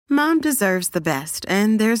Mom deserves the best,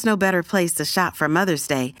 and there's no better place to shop for Mother's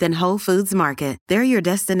Day than Whole Foods Market. They're your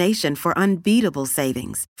destination for unbeatable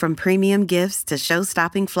savings, from premium gifts to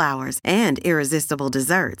show-stopping flowers and irresistible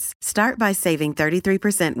desserts. Start by saving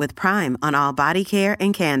 33% with Prime on all body care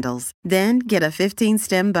and candles. Then get a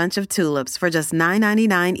 15-stem bunch of tulips for just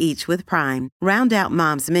 $9.99 each with Prime. Round out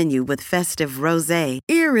Mom's menu with festive rosé,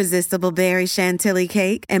 irresistible berry chantilly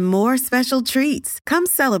cake, and more special treats. Come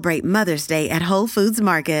celebrate Mother's Day at Whole Foods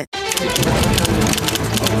Market. The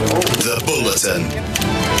Bulletin.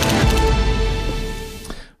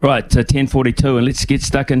 Right, 10:42, and let's get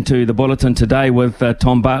stuck into the Bulletin today with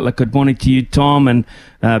Tom Bartlett. Good morning to you, Tom, and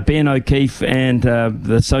Ben O'Keefe and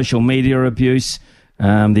the social media abuse,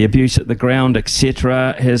 the abuse at the ground,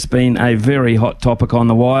 etc., has been a very hot topic on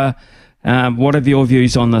the wire. What are your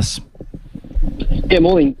views on this? Yeah,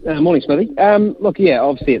 morning, Smithy. Look,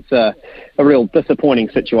 obviously it's a real disappointing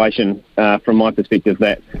situation from my perspective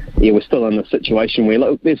that we're still in the situation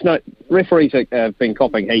where there's no referees have been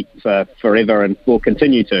copping heat for forever and will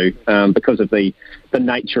continue to because of the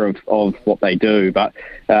nature of what they do. But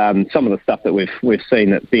some of the stuff that we've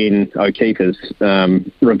seen that Ben O'Keefe has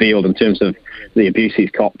revealed in terms of the abuse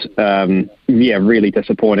he's copped, really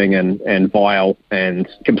disappointing and vile and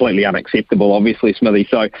completely unacceptable, obviously, Smithy.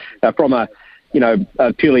 So from a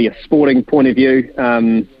purely a sporting point of view,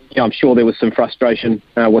 I'm sure there was some frustration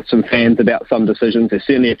with some fans about some decisions. There's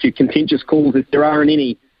certainly a few contentious calls if there are in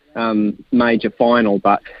any major final,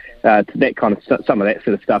 but that kind of some of that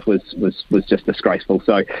sort of stuff was just disgraceful.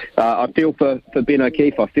 So I feel for Ben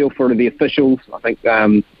O'Keefe. I feel for the officials. I think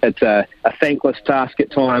it's a thankless task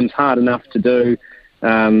at times, hard enough to do.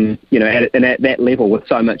 At that level with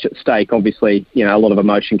so much at stake, obviously, a lot of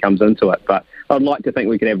emotion comes into it. But I'd like to think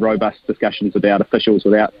we could have robust discussions about officials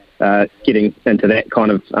without getting into that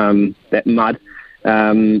kind of that mud.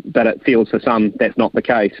 But it feels for some that's not the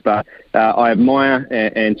case. But I admire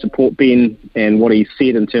and support Ben and what he's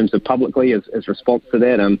said in terms of publicly his response to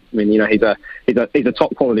that. He's a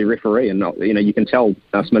top quality referee, and you can tell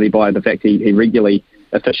Smithy by the fact he regularly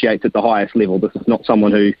officiates at the highest level. This is not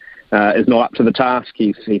someone who is not up to the task.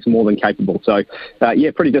 He's more than capable. So,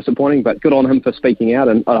 pretty disappointing, but good on him for speaking out.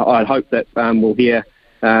 And I hope that we'll hear,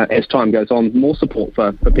 as time goes on, more support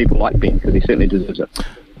for people like Ben, because he certainly deserves it.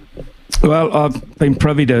 Well, I've been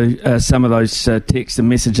privy to some of those texts and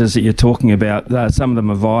messages that you're talking about. Some of them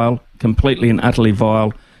are vile, completely and utterly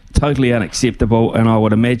vile, totally unacceptable, and I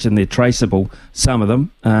would imagine they're traceable, some of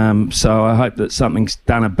them. So I hope that something's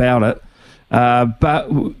done about it. But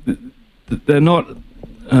they're not...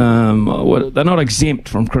 they're not exempt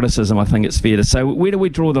from criticism, I think it's fair to say. Where do we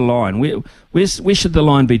draw the line? Where should the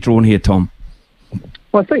line be drawn here, Tom?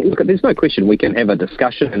 Well, I think, there's no question we can have a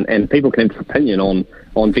discussion and people can have an opinion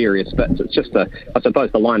on various bits. It's just, I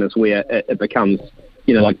suppose the line is where it becomes,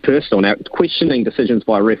 personal. Now, questioning decisions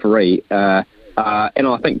by a referee, and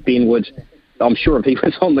I think Ben would, I'm sure if he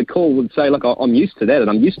was on the call, would say, look, I'm used to that and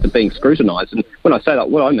I'm used to being scrutinised. And when I say that,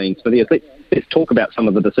 what I mean, Smithy, is let's talk about some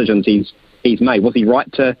of the decisions he's made. Was he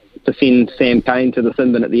right to send Sam Cane to the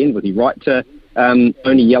sin bin at the end? Was he right to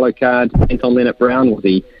only yellow card Anton Leonard-Brown? Was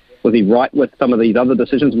he right with some of these other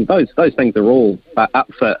decisions? And those things are all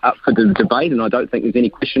up for the debate, and I don't think there's any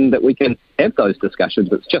question that we can have those discussions.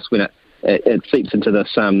 But it's just when it seeps into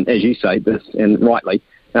this, as you say, this, and rightly,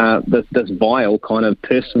 this vile kind of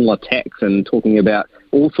personal attacks and talking about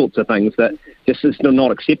all sorts of things that just is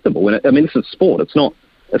not acceptable. And this is sport. It's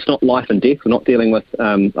not life and death. We're not dealing with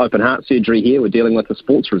open heart surgery here. We're dealing with a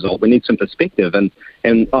sports result. We need some perspective. And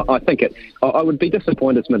I think I would be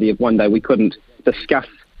disappointed, Smithy, if one day we couldn't discuss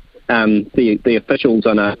the officials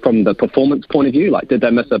from the performance point of view. Like, did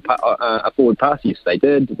they miss a forward pass? Yes, they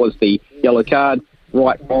did. Was the yellow card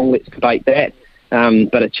right, wrong? Let's debate that.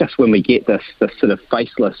 But it's just when we get this sort of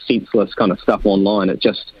faceless, senseless kind of stuff online, it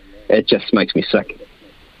just makes me sick.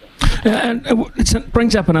 And it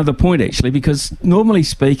brings up another point, actually, because normally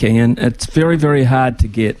speaking, and it's very, very hard to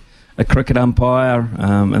get a cricket umpire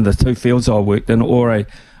in the two fields I worked in, or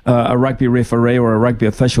a rugby referee or a rugby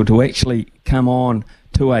official to actually come on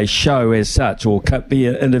to a show as such, or be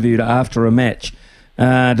interviewed after a match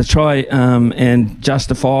to try and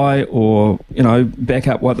justify or back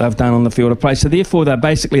up what they've done on the field of play. So therefore, they're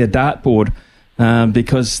basically a dartboard.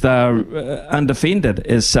 Because they're undefended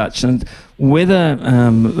as such. And whether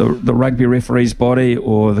the rugby referees body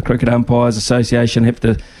or the Cricket Umpires Association have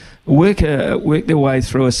to work their way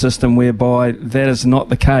through a system whereby that is not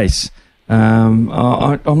the case. I'm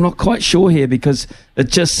not quite sure here, because it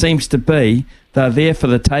just seems to be they're there for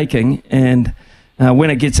the taking, and when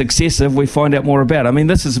it gets excessive, we find out more about it. I mean,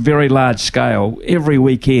 this is very large scale. Every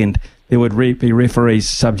weekend there would be referees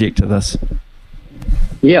subject to this.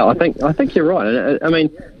 Yeah, I think you're right. And I mean,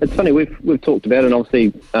 it's funny, we've talked about it, and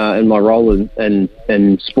obviously in my role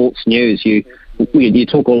in sports news, you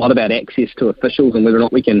talk a lot about access to officials and whether or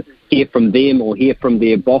not we can hear from them or hear from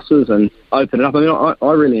their bosses and open it up. I mean,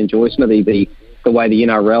 I really enjoy, Smithy, the way the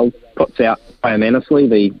NRL puts out Graham Annesley,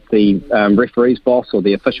 the referee's boss or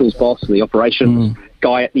the official's boss, or the operations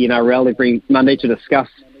guy at the NRL every Monday to discuss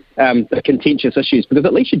the contentious issues, because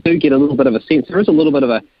at least you do get a little bit of a sense. There is a little bit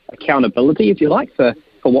of a accountability, if you like, for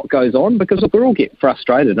what goes on, because look, we all get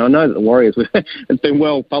frustrated. And I know that the Warriors, it's been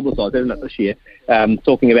well publicised, hasn't it, this year,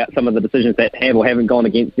 talking about some of the decisions that have or haven't gone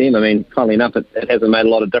against them. I mean, funnily enough, it hasn't made a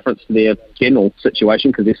lot of difference to their general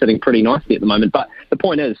situation because they're sitting pretty nicely at the moment. But the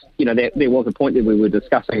point is, there was a point that we were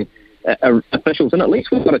discussing officials, and at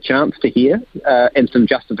least we've got a chance to hear and some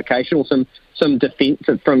justification or some defence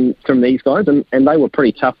from these guys, and they were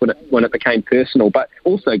pretty tough when it became personal. But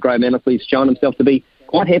also, Graham Annesley's shown himself to be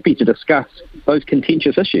quite happy to discuss those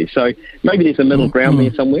contentious issues. So maybe there's a middle ground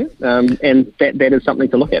there somewhere, and that is something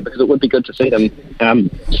to look at, because it would be good to see them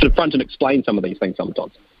sort of front and explain some of these things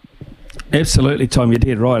sometimes. Absolutely, Tom, you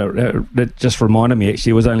did right. It just reminded me, actually,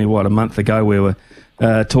 it was only, a month ago we were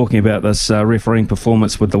talking about this refereeing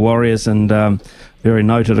performance with the Warriors, and very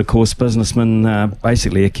noted, of course, businessman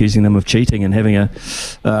basically accusing them of cheating and having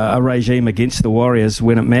a regime against the Warriors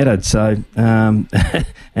when it mattered. So,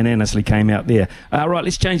 and Annesley came out there. Right,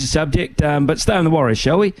 let's change the subject, but stay on the Warriors,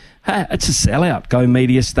 shall we? Hey, it's a sellout. Go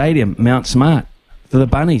Media Stadium, Mount Smart for the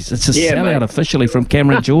Bunnies. It's a sellout, mate. Officially from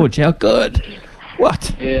Cameron George. How good?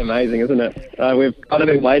 What? Yeah, amazing, isn't it? We've kind of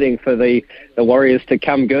been waiting for the Warriors to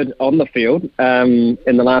come good on the field in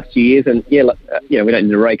the last few years. And, we don't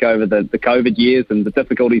need to rake over the COVID years and the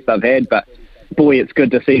difficulties they've had, but, boy, it's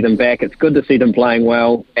good to see them back. It's good to see them playing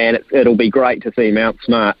well, and it'll be great to see Mount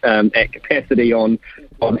Smart at capacity on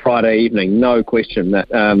Friday evening. No question that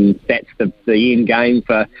that's the end game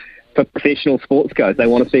for professional sports goes. They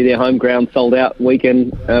want to see their home ground sold out week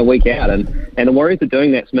in, week out. And the Warriors are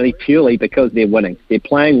doing that, Smithy, purely because they're winning. They're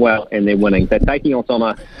playing well and they're winning. They're taking us on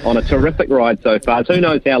a terrific ride so far. So who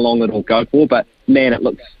knows how long it'll go for, but man, it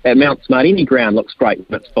looks, at Mount Smart, any ground looks great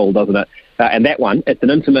when it's full, doesn't it? And that one, it's an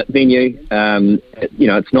intimate venue.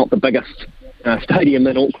 It's not the biggest stadium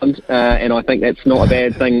in Auckland, and I think that's not a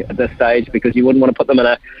bad thing at this stage, because you wouldn't want to put them in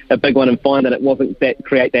a big one and find that it wasn't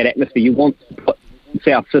create that atmosphere. You want to put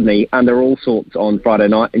South Sydney under all sorts on Friday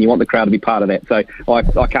night, and you want the crowd to be part of that. So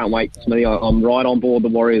I can't wait, Smithy. I'm right on board the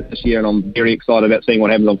Warriors this year, and I'm very excited about seeing what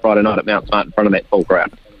happens on Friday night at Mount Smart in front of that full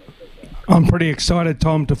crowd. I'm pretty excited,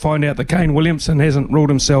 Tom, to find out that Kane Williamson hasn't ruled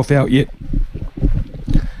himself out yet.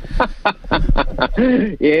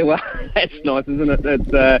 Yeah, well, that's nice, isn't it?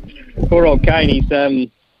 It's, poor old Kane. He's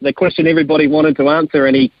the question everybody wanted to answer,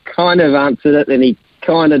 and he kind of answered it, and he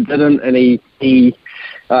kind of didn't, and he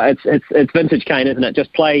it's vintage Kane, isn't it?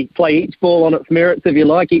 Just play each ball on its merits, if you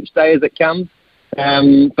like, each day as it comes.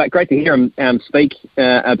 But great to hear him speak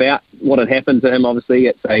about what had happened to him. Obviously,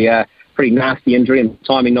 it's a pretty nasty injury, and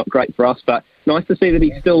timing not great for us, but nice to see that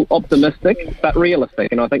he's still optimistic but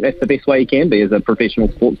realistic, and I think that's the best way you can be as a professional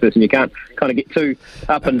sports person. You can't kind of get too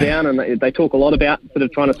up and down, and they talk a lot about sort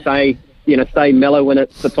of trying to stay mellow when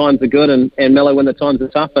the times are good and mellow when the times are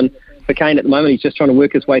tough. And for Kane at the moment, he's just trying to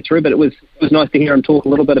work his way through, but it was nice to hear him talk a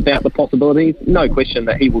little bit about the possibilities. No question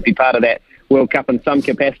that he will be part of that World Cup in some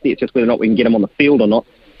capacity. It's just whether or not we can get him on the field or not.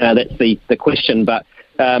 That's the question, but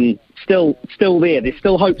still there. There's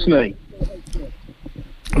still hope, Smithy.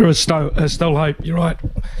 There's still hope, you're right.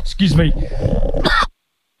 Excuse me.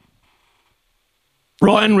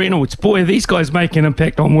 Ryan Reynolds, boy, these guys make an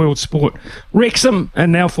impact on world sport. Wrexham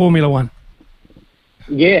and now Formula One.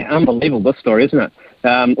 Yeah, unbelievable, this story, isn't it?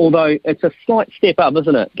 Although it's a slight step up,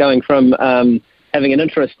 isn't it, going from having an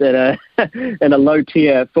interest in a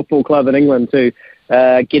low-tier football club in England to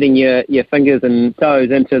getting your fingers and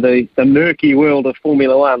toes into the murky world of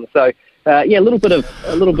Formula One. So, a little bit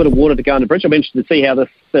of water to go under the bridge. I'm interested to see how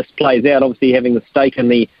this plays out. Obviously, having the stake in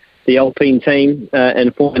the Alpine team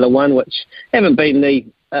in Formula One, which haven't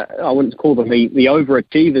been I wouldn't call them the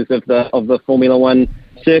overachievers of the Formula One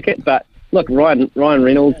circuit, but look, Ryan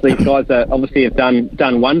Reynolds, these guys obviously have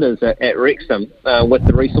done wonders at Wrexham with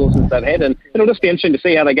the resources they've had, and it'll just be interesting to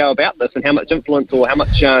see how they go about this and how much influence or how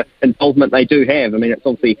much involvement they do have. I mean, it's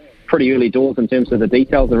obviously pretty early doors in terms of the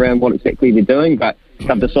details around what exactly they're doing, but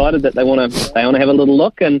they've decided that they want to have a little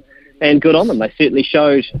look, and good on them. They certainly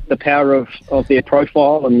showed the power of their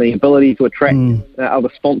profile and the ability to attract other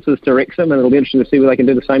sponsors to Wrexham, and it'll be interesting to see whether they can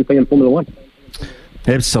do the same thing in Formula One.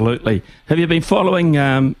 Absolutely. Have you been following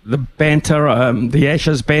the banter, the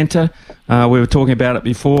Ashes banter? We were talking about it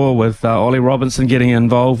before with Ollie Robinson getting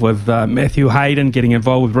involved with Matthew Hayden, getting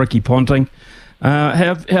involved with Ricky Ponting.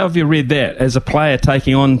 How have you read that as a player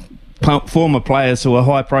taking on former players who are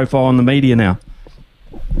high profile in the media now?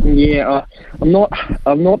 Yeah, I'm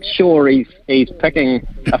not sure he's picking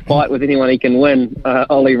a fight with anyone he can win,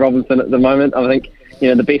 Ollie Robinson, at the moment. I think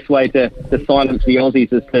the best way to silence the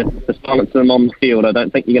Aussies is to silence them on the field. I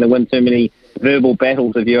don't think you're going to win too many verbal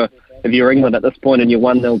battles if you're England at this point and you're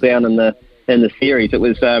 1-0 down in the series. It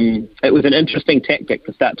was an interesting tactic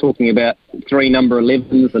to start talking about 3 number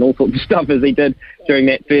 11s and all sorts of stuff as he did during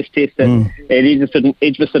that first test at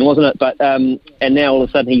Edgbaston, wasn't it? But and now all of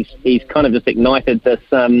a sudden he's kind of just ignited this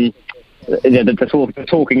the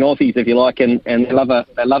talking Aussies, if you like, and they love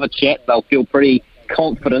a chat. They'll feel pretty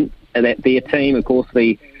confident that their team, of course,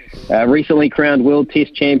 the recently crowned World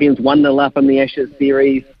Test champions, 1-0 up in the Ashes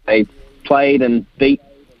series. They played and beat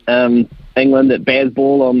England at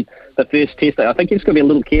Bazball on the first test. I think you've just got to be a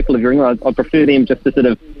little careful if you're England. I'd prefer them just to sort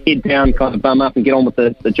of head down, kind of bum up and get on with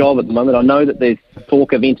the job at the moment. I know that there's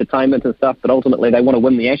talk of entertainment and stuff, but ultimately they want to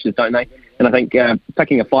win the Ashes, don't they? And I think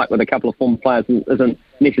picking a fight with a couple of former players isn't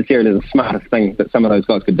necessarily the smartest thing that some of those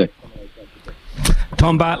guys could do.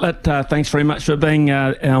 Tom Bartlett, thanks very much for being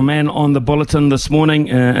our man on the Bulletin this morning.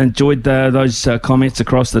 Enjoyed those comments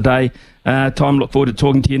across the day. Tom, look forward to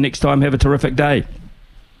talking to you next time. Have a terrific day.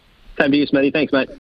 Same to you, Smithy. Thanks, mate.